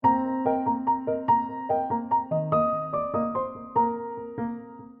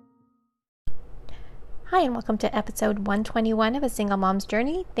Hi, and welcome to episode 121 of A Single Mom's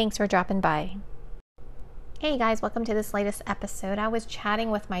Journey. Thanks for dropping by. Hey guys, welcome to this latest episode. I was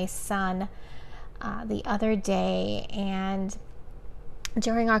chatting with my son the other day, and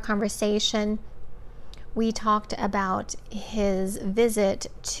during our conversation, we talked about his visit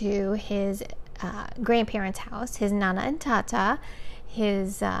to his grandparents' house, his Nana and Tata,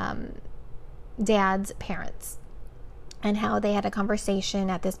 his dad's parents, and how they had a conversation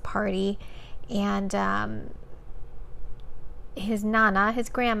at this party. And his Nana, his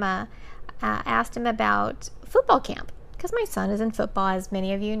grandma, asked him about football camp, because my son is in football, as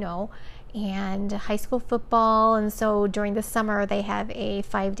many of you know, and high school football. And so during the summer, they have a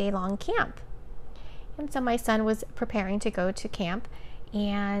 5-day-long camp. And so my son was preparing to go to camp,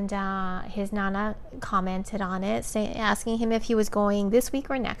 and his Nana commented on it, asking him if he was going this week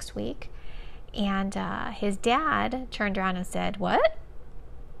or next week. And his dad turned around and said, "What?"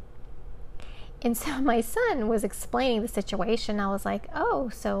 And so my son was explaining the situation. I was like, "Oh,"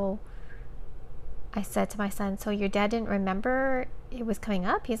 so I said to my son, "So your dad didn't remember it was coming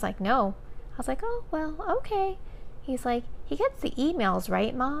up?" He's like, "No." I was like, "Oh, well, okay." He's like, "He gets the emails,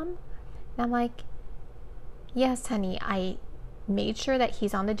 right, Mom?" And I'm like, "Yes, honey, I made sure that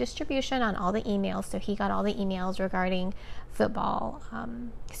he's on the distribution on all the emails, so he got all the emails regarding football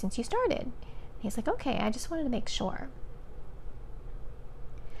since you started." And he's like, "Okay, I just wanted to make sure."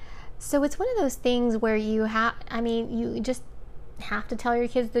 So it's one of those things where you just have to tell your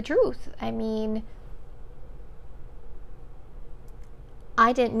kids the truth. I mean,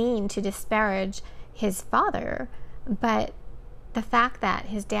 I didn't mean to disparage his father, but the fact that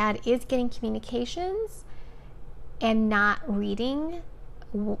his dad is getting communications and not reading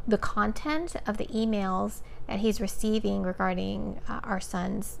the content of the emails that he's receiving regarding our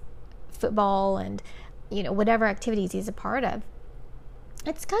son's football and, whatever activities he's a part of,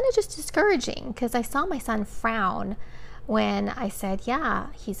 it's kind of just discouraging, because I saw my son frown when I said, "Yeah,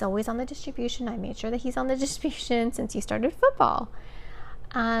 he's always on the distribution. I made sure that he's on the distribution since he started football."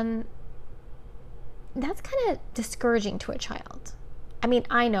 That's kind of discouraging to a child. I mean,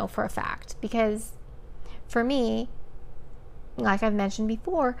 I know for a fact, because for me, like I've mentioned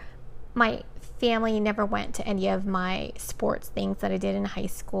before, my family never went to any of my sports things that I did in high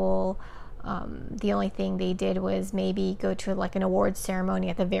school. The only thing they did was maybe go to like an awards ceremony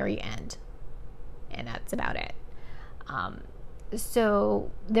at the very end, and that's about it. So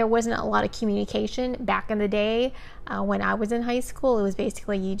there wasn't a lot of communication back in the day. When I was in high school, it was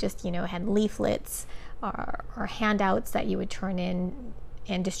basically you just had leaflets or handouts that you would turn in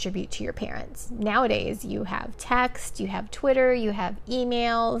and distribute to your parents. Nowadays you have text, you have Twitter, you have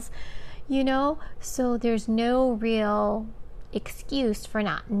emails, so there's no real excuse for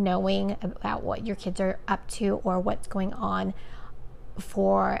not knowing about what your kids are up to or what's going on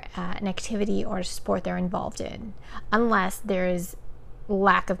for an activity or sport they're involved in, unless there's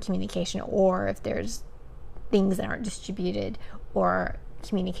lack of communication, or if there's things that aren't distributed or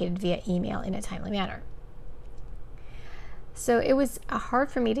communicated via email in a timely manner. So it was hard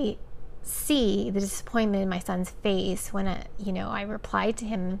for me to see the disappointment in my son's face when I replied to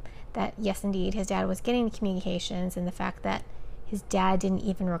him that yes, indeed, his dad was getting the communications, and the fact that his dad didn't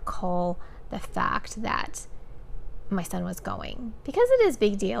even recall the fact that my son was going, because it is a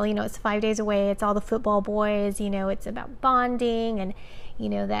big deal. It's 5 days away. It's all the football boys. It's about bonding, and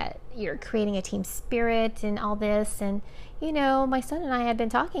that you're creating a team spirit and all this. And my son and I had been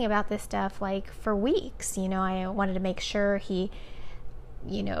talking about this stuff like for weeks. I wanted to make sure he,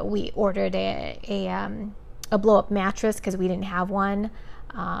 we ordered a blow up mattress because we didn't have one.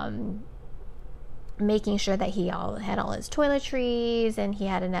 Making sure that he had all his toiletries, and he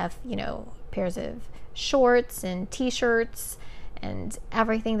had enough, pairs of shorts and t-shirts and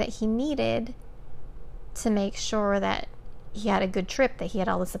everything that he needed to make sure that he had a good trip, that he had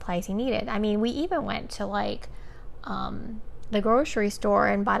all the supplies he needed. I mean, we even went to the grocery store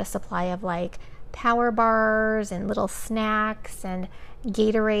and bought a supply of power bars and little snacks and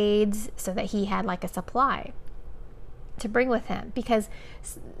Gatorades, so that he had a supply to bring with him, because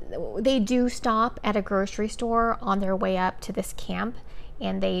they do stop at a grocery store on their way up to this camp,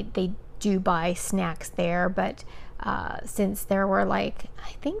 and they do buy snacks there. But since there were I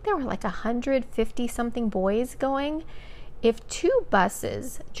think there were 150 something boys going, if 2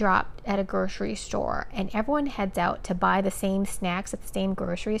 buses dropped at a grocery store and everyone heads out to buy the same snacks at the same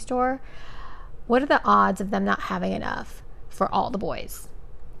grocery store, what are the odds of them not having enough for all the boys?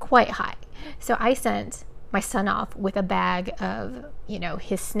 Quite high. So I sent my son off with a bag of,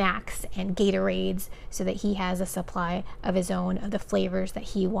 his snacks and Gatorades, so that he has a supply of his own, of the flavors that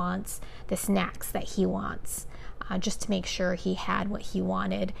he wants, the snacks that he wants. just to make sure he had what he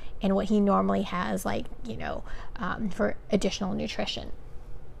wanted and what he normally has, like, for additional nutrition.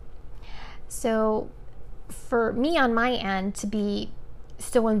 So for me on my end to be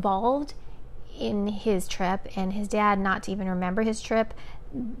so involved in his trip and his dad not to even remember his trip,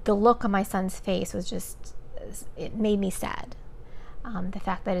 the look on my son's face was just, it made me sad. The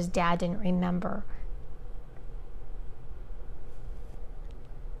fact that his dad didn't remember.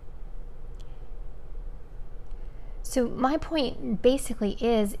 So my point basically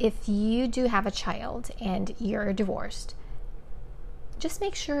is, if you do have a child and you're divorced, just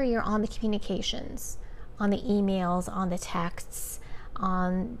make sure you're on the communications, on the emails, on the texts,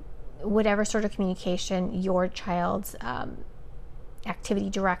 on whatever sort of communication your child's activity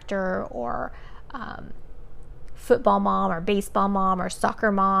director or football mom or baseball mom or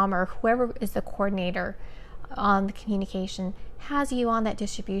soccer mom or whoever is the coordinator on the communication has you on that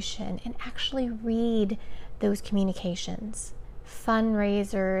distribution, and actually read those communications.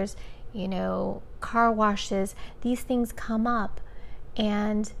 Fundraisers, car washes, these things come up,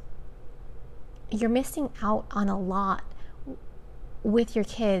 and you're missing out on a lot with your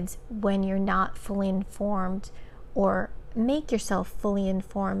kids when you're not fully informed, or make yourself fully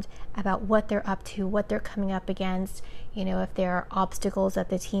informed about what they're up to, what they're coming up against, if there are obstacles that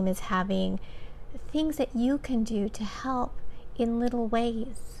the team is having, things that you can do to help in little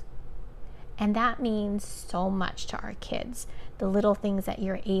ways. And that means so much to our kids. The little things that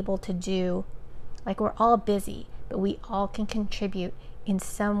you're able to do, like, we're all busy, but we all can contribute in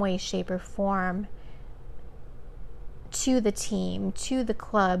some way, shape, or form to the team, to the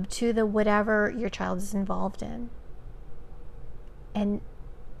club, to the whatever your child is involved in. And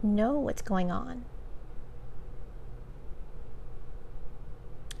know what's going on.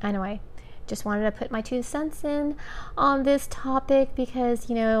 Anyway, just wanted to put my 2 cents in on this topic because,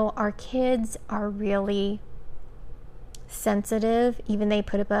 our kids are really sensitive. Even they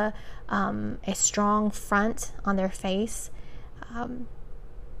put up a strong front on their face.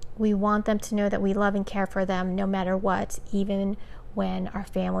 We want them to know that we love and care for them no matter what, even when our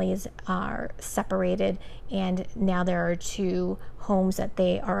families are separated and now there are 2 homes that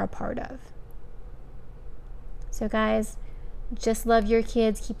they are a part of. So guys, just love your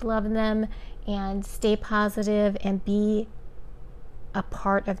kids, keep loving them, and stay positive and be a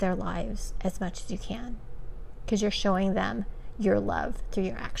part of their lives as much as you can, because you're showing them your love through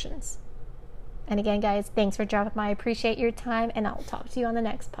your actions. And again, guys, thanks for dropping by. I appreciate your time, and I'll talk to you on the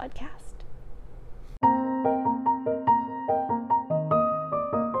next podcast.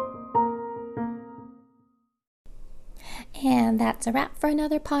 And that's a wrap for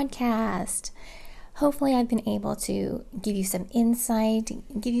another podcast. Hopefully I've been able to give you some insight,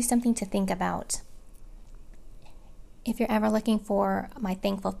 give you something to think about. If you're ever looking for my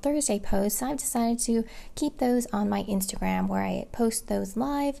Thankful Thursday posts, I've decided to keep those on my Instagram, where I post those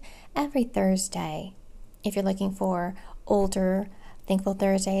live every Thursday. If you're looking for older Thankful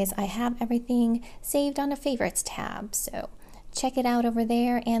Thursdays, I have everything saved on a favorites tab. So check it out over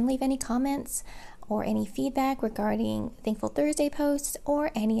there and leave any comments or any feedback regarding Thankful Thursday posts or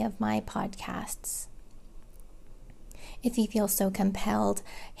any of my podcasts. If you feel so compelled,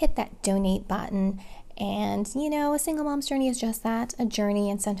 hit that donate button. And, a single mom's journey is just that, a journey,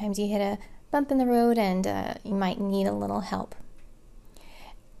 and sometimes you hit a bump in the road and you might need a little help.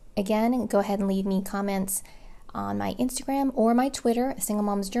 Again, go ahead and leave me comments on my Instagram or my Twitter, Single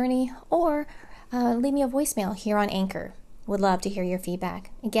Mom's Journey, or leave me a voicemail here on Anchor. Would love to hear your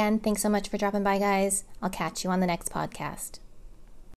feedback. Again, thanks so much for dropping by, guys. I'll catch you on the next podcast.